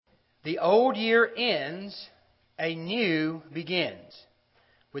The old year ends, a new begins,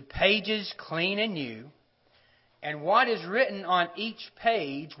 with pages clean and new, and what is written on each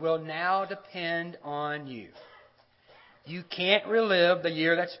page will now depend on you. You can't relive the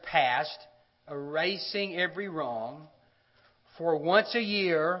year that's passed, erasing every wrong, for once a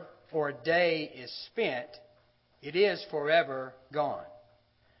year or a day is spent, it is forever gone.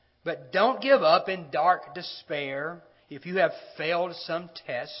 But don't give up in dark despair if you have failed some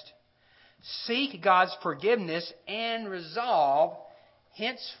test. Seek God's forgiveness and resolve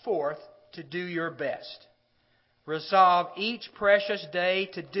henceforth to do your best. Resolve each precious day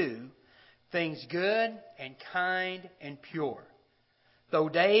to do things good and kind and pure. Though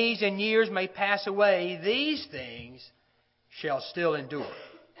days and years may pass away, these things shall still endure.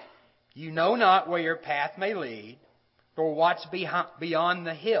 You know not where your path may lead, or what's beyond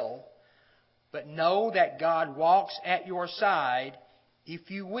the hill, but know that God walks at your side if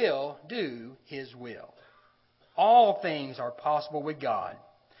you will do His will. All things are possible with God,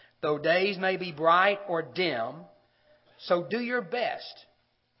 though days may be bright or dim, so do your best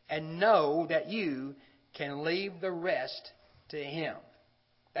and know that you can leave the rest to Him.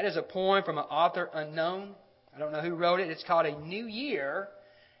 That is a poem from an author unknown. I don't know who wrote it. It's called A New Year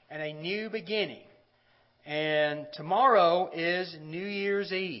and a New Beginning. And tomorrow is New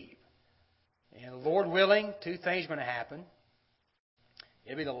Year's Eve. And Lord willing, two things are going to happen.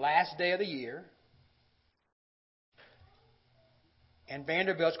 It'll be the last day of the year. And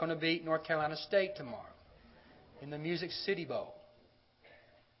Vanderbilt's going to beat North Carolina State tomorrow in the Music City Bowl.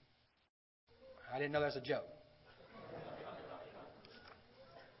 I didn't know that was a joke.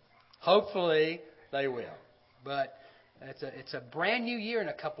 Hopefully they will. But it's a brand new year in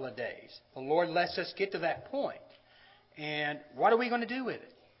a couple of days. The Lord lets us get to that point. And what are we going to do with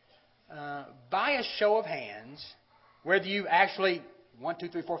it? By a show of hands, whether you actually 1, 2,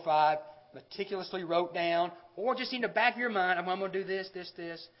 3, 4, 5 meticulously wrote down, or just in the back of your mind, I'm going to do this.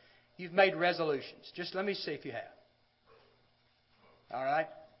 You've made resolutions. Just let me see if you have. All right?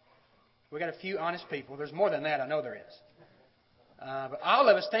 We got a few honest people. There's more than that. I know there is. But all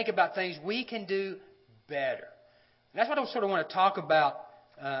of us think about things we can do better. And that's what I sort of want to talk about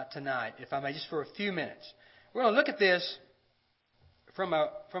tonight, if I may, just for a few minutes. We're going to look at this from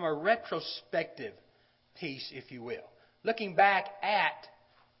a retrospective piece, if you will. Looking back at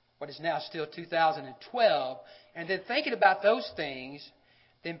what is now still 2012, and then thinking about those things,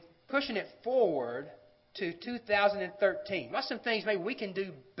 then pushing it forward to 2013. What's some things maybe we can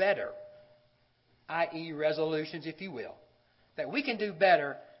do better, i.e. resolutions, if you will, that we can do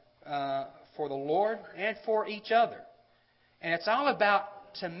better for the Lord and for each other. And it's all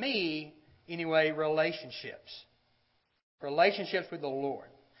about, to me, anyway, relationships. Relationships with the Lord.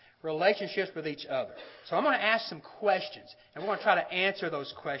 Relationships with each other. So I'm going to ask some questions, and we're going to try to answer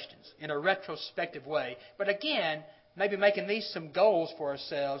those questions in a retrospective way. But again, maybe making these some goals for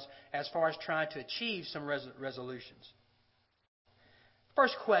ourselves as far as trying to achieve some resolutions.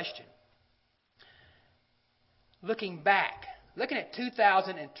 First question. Looking back, looking at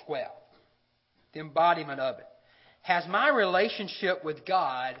 2012, the embodiment of it. Has my relationship with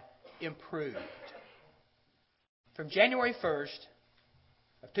God improved? From January 1st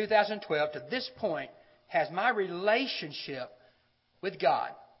of 2012 to this point, has my relationship with God,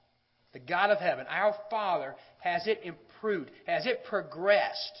 the God of heaven, our Father, has it improved? Has it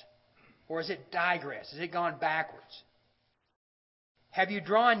progressed? Or has it digressed? Has it gone backwards? Have you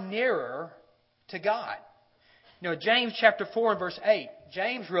drawn nearer to God? You know, James chapter 4 and verse 8,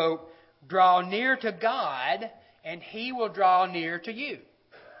 James wrote, "Draw near to God, and He will draw near to you."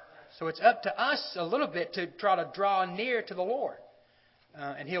 So it's up to us a little bit to try to draw near to the Lord.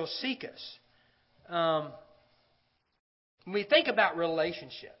 And He'll seek us. When we think about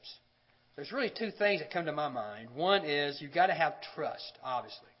relationships, there's really two things that come to my mind. One is you've got to have trust,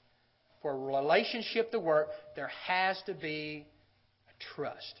 obviously. For a relationship to work, there has to be a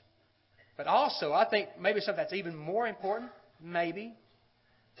trust. But also, I think maybe something that's even more important, maybe,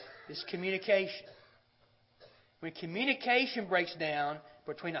 is communication. When communication breaks down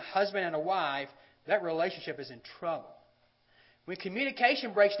between a husband and a wife, that relationship is in trouble. When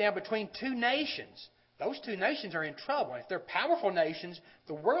communication breaks down between two nations, those two nations are in trouble. If they're powerful nations,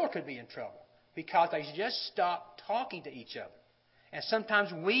 the world could be in trouble because they just stop talking to each other. And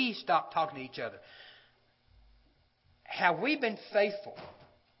sometimes we stop talking to each other. Have we been faithful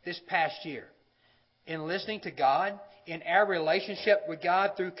this past year in listening to God, in our relationship with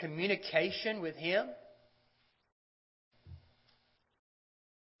God through communication with Him?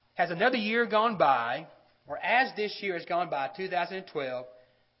 Has another year gone by, or as this year has gone by, 2012,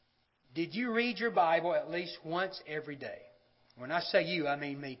 did you read your Bible at least once every day? When I say you, I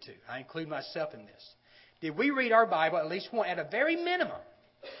mean me too. I include myself in this. Did we read our Bible at least one, at a very minimum,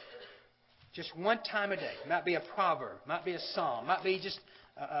 just one time a day? It might be a proverb, might be a psalm, might be just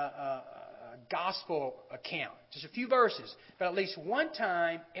a gospel account, just a few verses. But at least one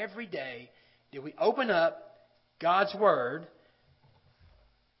time every day did we open up God's Word,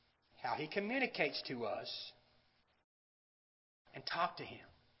 how He communicates to us, and talk to Him,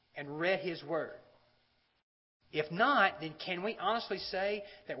 and read His Word. If not, then can we honestly say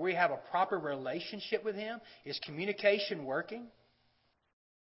that we have a proper relationship with Him? Is communication working?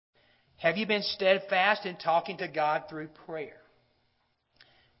 Have you been steadfast in talking to God through prayer?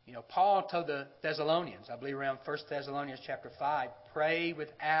 You know, Paul told the Thessalonians, I believe around 1 Thessalonians chapter 5, pray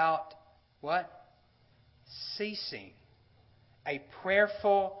without what? Ceasing. A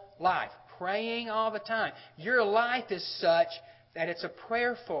prayerful life. Praying all the time. Your life is such that it's a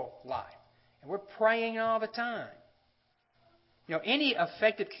prayerful life. And we're praying all the time. You know, any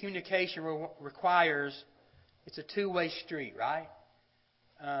effective communication requires, it's a two-way street, right?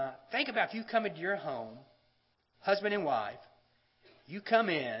 Think about if you come into your home, husband and wife, you come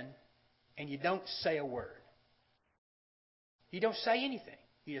in and you don't say a word. You don't say anything.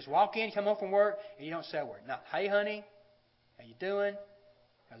 You just walk in, come home from work, and you don't say a word. Not, hey, honey, how you doing?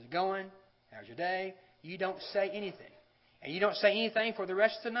 How's it going? How's your day? You don't say anything. And you don't say anything for the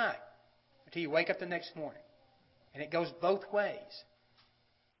rest of the night until you wake up the next morning. And it goes both ways.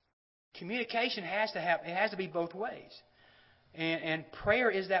 Communication has to be both ways. And prayer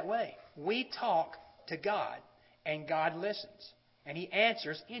is that way. We talk to God, and God listens. And He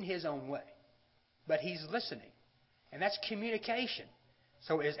answers in His own way. But He's listening. And that's communication.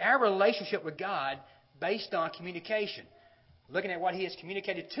 So is our relationship with God based on communication? Looking at what He has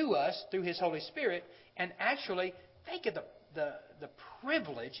communicated to us through His Holy Spirit, and actually think of the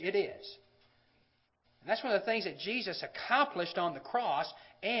privilege it is. And that's one of the things that Jesus accomplished on the cross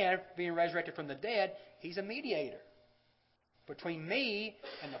and being resurrected from the dead. He's a mediator. Between me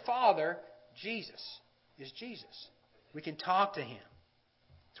and the Father, Jesus is Jesus. We can talk to Him.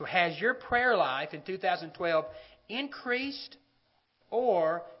 So has your prayer life in 2012 increased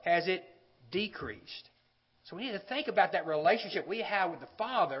or has it decreased? So we need to think about that relationship we have with the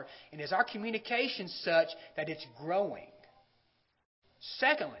Father, and is our communication such that it's growing?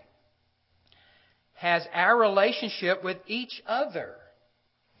 Secondly, has our relationship with each other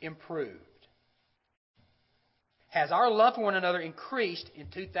improved? Has our love for one another increased in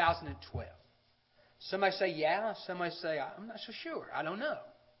 2012? Somebody say yeah, somebody say I'm not so sure. I don't know.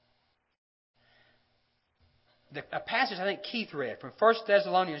 A passage I think Keith read from 1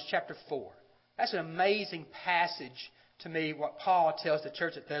 Thessalonians chapter 4. That's an amazing passage to me, what Paul tells the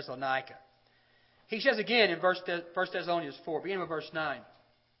church at Thessalonica. He says again in 1 Thessalonians 4, beginning with verse 9.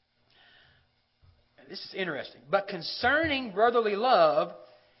 This is interesting. But concerning brotherly love,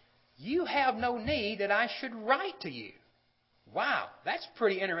 you have no need that I should write to you. Wow, that's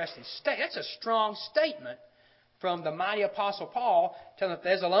pretty interesting. That's a strong statement from the mighty Apostle Paul telling the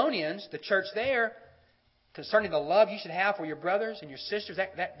Thessalonians, the church there, concerning the love you should have for your brothers and your sisters,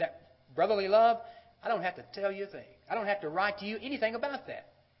 that brotherly love. I don't have to tell you a thing. I don't have to write to you anything about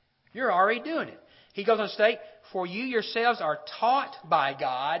that. You're already doing it. He goes on to state, for you yourselves are taught by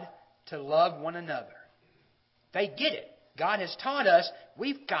God to love one another. They get it. God has taught us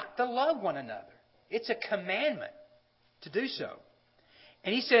we've got to love one another. It's a commandment to do so.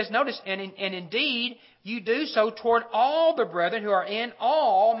 And he says, notice, and indeed you do so toward all the brethren who are in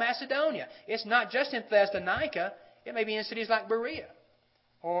all Macedonia. It's not just in Thessalonica. It may be in cities like Berea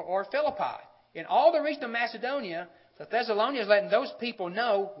or Philippi. In all the region of Macedonia, the Thessalonians letting those people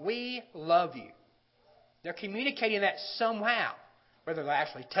know we love you. They're communicating that somehow, whether they're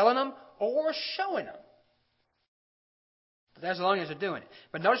actually telling them or showing them. The Thessalonians are doing it.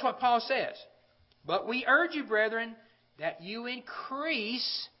 But notice what Paul says. But we urge you, brethren, that you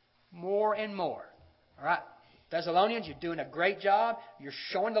increase more and more. All right? Thessalonians, you're doing a great job. You're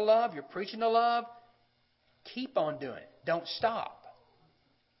showing the love. You're preaching the love. Keep on doing it. Don't stop.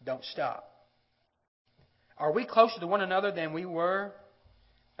 Don't stop. Are we closer to one another than we were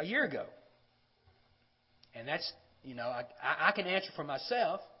a year ago? And that's, I can answer for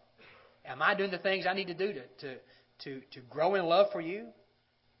myself. Am I doing the things I need to do to grow in love for you?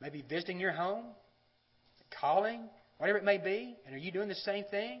 Maybe visiting your home, calling, whatever it may be. And are you doing the same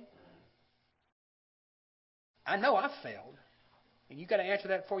thing? I know I've failed. And you've got to answer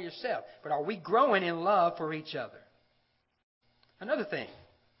that for yourself. But are we growing in love for each other? Another thing,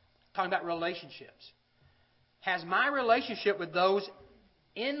 talking about relationships. Has my relationship with those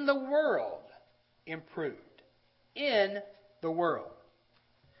in the world improved? In the world.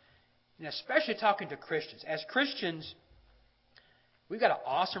 And especially talking to Christians. As Christians, We've got an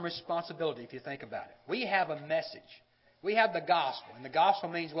awesome responsibility if you think about it. We have a message. We have the gospel. And the gospel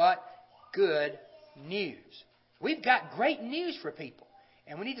means what? Good news. We've got great news for people.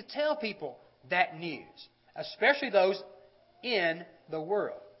 And we need to tell people that news, especially those in the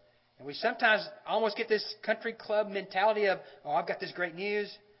world. And we sometimes almost get this country club mentality of, oh, I've got this great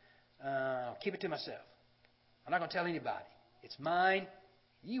news. I'll keep it to myself. I'm not going to tell anybody. It's mine.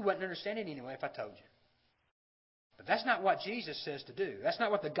 You wouldn't understand it anyway if I told you. But that's not what Jesus says to do. That's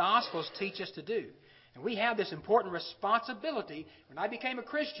not what the Gospels teach us to do. And we have this important responsibility, when I became a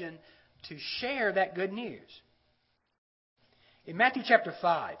Christian, to share that good news. In Matthew chapter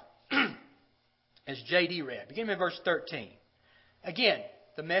 5, as J.D. read, beginning in verse 13, again,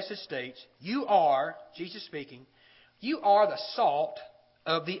 the message states, you are, Jesus speaking, you are the salt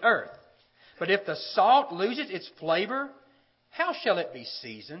of the earth. But if the salt loses its flavor, how shall it be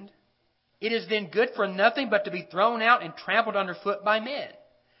seasoned? It is then good for nothing but to be thrown out and trampled underfoot by men.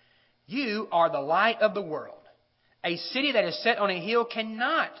 You are the light of the world. A city that is set on a hill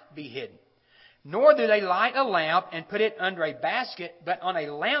cannot be hidden. Nor do they light a lamp and put it under a basket, but on a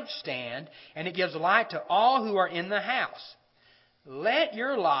lampstand, and it gives light to all who are in the house. Let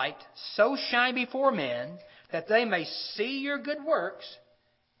your light so shine before men that they may see your good works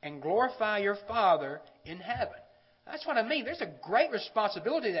and glorify your Father in heaven. That's what I mean. There's a great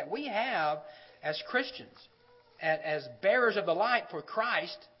responsibility that we have as Christians, as bearers of the light for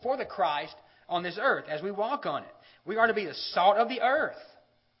Christ, for the Christ on this earth, as we walk on it. We are to be the salt of the earth.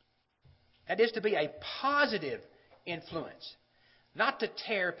 That is to be a positive influence. Not to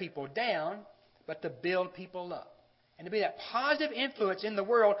tear people down, but to build people up. And to be that positive influence in the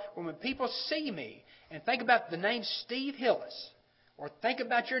world when people see me and think about the name Steve Hillis, or think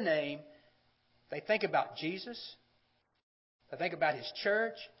about your name, they think about Jesus, they think about His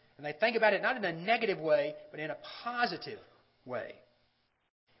church, and they think about it not in a negative way, but in a positive way.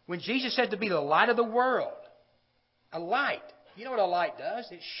 When Jesus said to be the light of the world, a light, you know what a light does?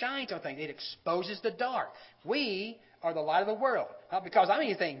 It shines on things. It exposes the dark. We are the light of the world. Not because I'm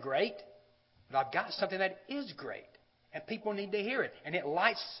anything great, but I've got something that is great. And people need to hear it. And it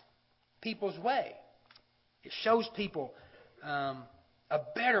lights people's way. It shows people a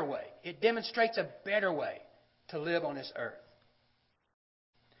better way. It demonstrates a better way to live on this earth.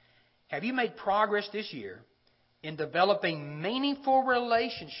 Have you made progress this year in developing meaningful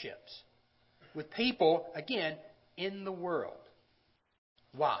relationships with people, again, in the world?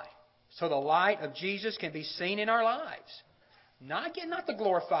 Why? So the light of Jesus can be seen in our lives. Not to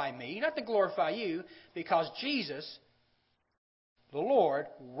glorify me, not to glorify you, because Jesus, the Lord,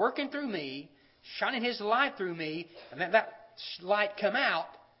 working through me, shining His light through me, and that light come out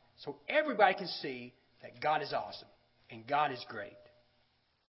so everybody can see that God is awesome and God is great.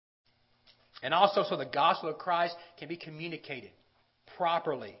 And also so the gospel of Christ can be communicated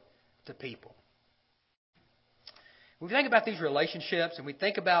properly to people. When we think about these relationships and we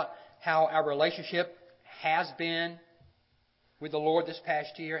think about how our relationship has been with the Lord this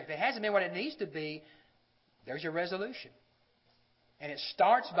past year, if it hasn't been what it needs to be, there's your resolution. And it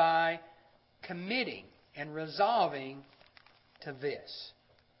starts by committing and resolving to this.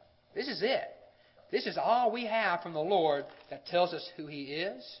 This is it. This is all we have from the Lord that tells us who He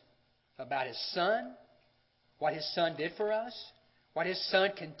is, about His Son, what His Son did for us, what His Son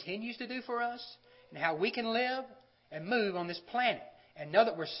continues to do for us, and how we can live and move on this planet and know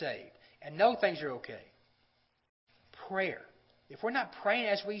that we're saved and know things are okay. Prayer. If we're not praying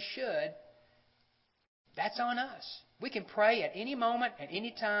as we should, that's on us. We can pray at any moment, at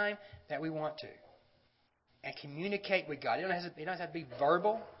any time that we want to. And communicate with God. It doesn't have to be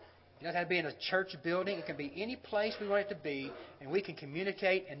verbal. It doesn't have to be in a church building. It can be any place we want it to be. And we can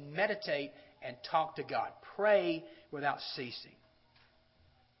communicate and meditate and talk to God. Pray without ceasing.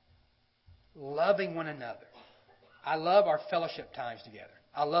 Loving one another. I love our fellowship times together.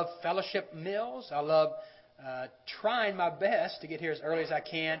 I love fellowship meals. I love trying my best to get here as early as I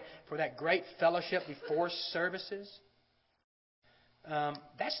can for that great fellowship before services.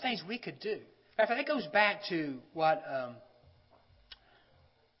 That's things we could do. In fact, that goes back to what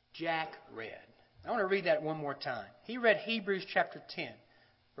Jack read. I want to read that one more time. He read Hebrews chapter 10,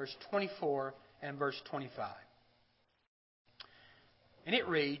 verse 24 and verse 25. And it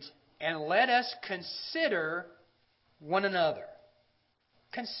reads, and let us consider one another.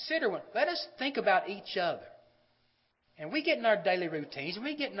 Consider one. Let us think about each other. And we get in our daily routines, and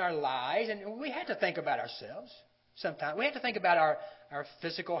we get in our lives, and we have to think about ourselves sometimes. We have to think about our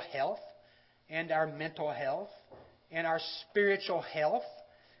physical health and our mental health and our spiritual health.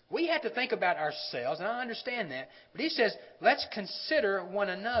 We have to think about ourselves, and I understand that. But he says, let's consider one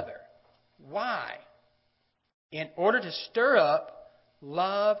another. Why? In order to stir up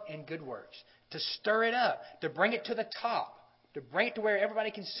love and good works, to stir it up, to bring it to the top, to bring it to where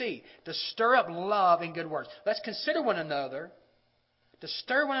everybody can see, to stir up love and good works. Let's consider one another, to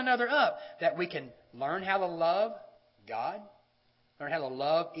stir one another up, that we can learn how to love God, learn how to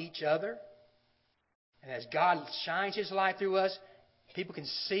love each other. And as God shines His light through us, people can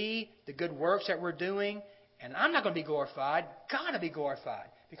see the good works that we're doing. And I'm not going to be glorified. God will be glorified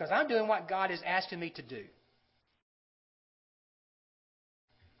because I'm doing what God is asking me to do.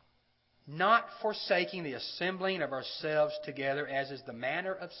 Not forsaking the assembling of ourselves together, as is the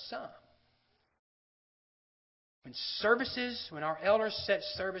manner of some. When our elders set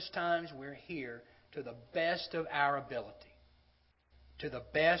service times, we're here to the best of our ability. To the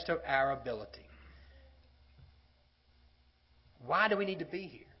best of our ability. Why do we need to be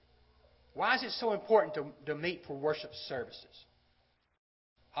here? Why is it so important to meet for worship services?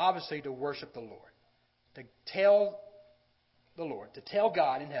 Obviously, to worship the Lord. To tell the Lord, to tell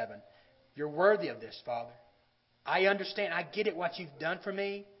God in heaven, you're worthy of this, Father. I understand, I get it, what you've done for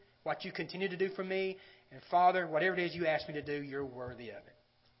me, what you continue to do for me. And Father, whatever it is you ask me to do, you're worthy of it.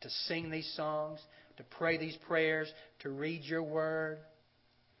 To sing these songs, to pray these prayers, to read your word,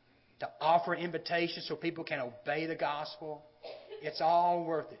 to offer invitations so people can obey the gospel. It's all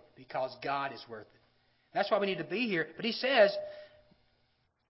worth it because God is worth it. That's why we need to be here. But He says,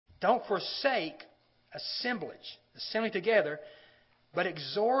 don't forsake assembling together, but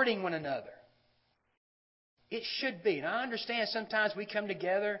exhorting one another. It should be. And I understand sometimes we come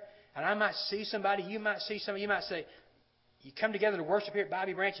together and I might see somebody, you might see somebody, you might say, you come together to worship here at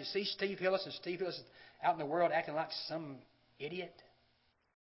Bobby Branch, you see Steve Hillis, and Steve Hillis is out in the world acting like some idiot.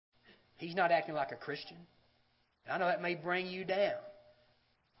 He's not acting like a Christian. I know that may bring you down.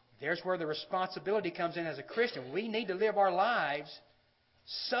 There's where the responsibility comes in as a Christian. We need to live our lives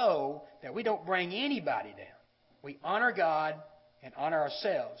so that we don't bring anybody down. We honor God and honor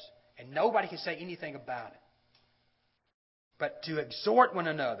ourselves, and nobody can say anything about it. But to exhort one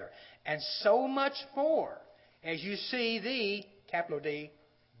another, and so much more as you see the, capital D,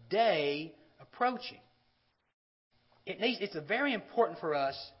 day approaching. It's very important for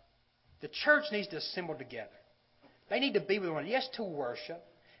us. The church needs to assemble together. They need to be with one another. Yes, to worship.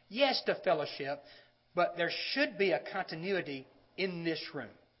 Yes, to fellowship. But there should be a continuity in this room.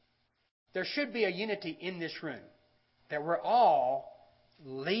 There should be a unity in this room. That we're all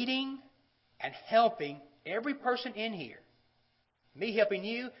leading and helping every person in here. Me helping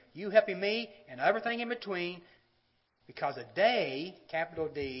you, you helping me, and everything in between. Because a day, capital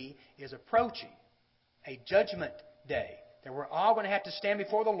D, is approaching. A judgment day. That we're all going to have to stand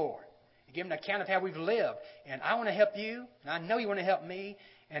before the Lord. Give an account of how we've lived. And I want to help you, and I know you want to help me.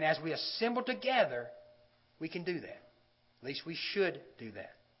 And as we assemble together, we can do that. At least we should do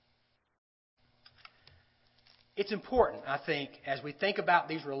that. It's important, I think, as we think about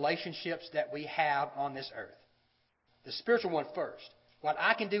these relationships that we have on this earth. The spiritual one first. What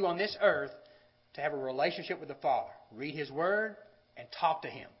I can do on this earth to have a relationship with the Father. Read His Word and talk to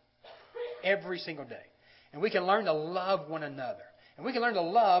Him every single day. And we can learn to love one another. And we can learn to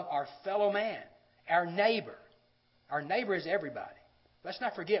love our fellow man, our neighbor. Our neighbor is everybody. Let's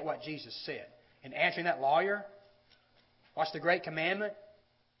not forget what Jesus said. In answering that lawyer, what's the great commandment?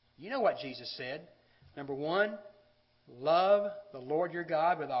 You know what Jesus said. Number 1, love the Lord your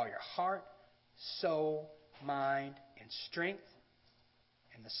God with all your heart, soul, mind, and strength.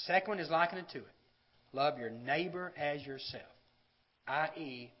 And the second one is likened to it. Love your neighbor as yourself.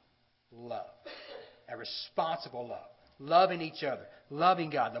 I.e., love. A responsible love. Loving each other.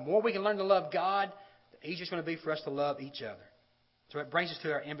 Loving God. The more we can learn to love God, the easier it's going to be for us to love each other. So it brings us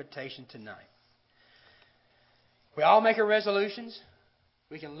to our invitation tonight. We all make our resolutions.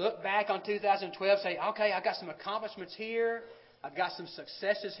 We can look back on 2012 and say, okay, I got some accomplishments here. I've got some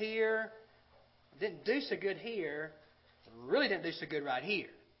successes here. Didn't do so good here. Really didn't do so good right here.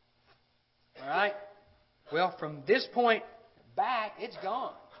 All right? Well, from this point back, it's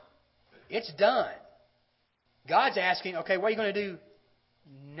gone. It's done. God's asking, okay, what are you going to do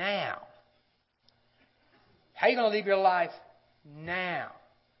now? How are you going to live your life now?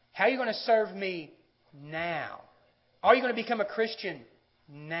 How are you going to serve me now? Are you going to become a Christian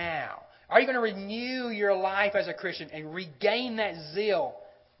now? Are you going to renew your life as a Christian and regain that zeal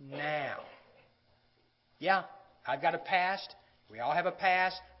now? Yeah, I've got a past. We all have a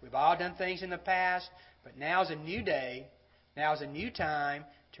past. We've all done things in the past. But now is a new day. Now is a new time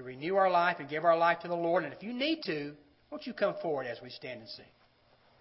to renew our life and give our life to the Lord. And if you need to, won't you come forward as we stand and sing?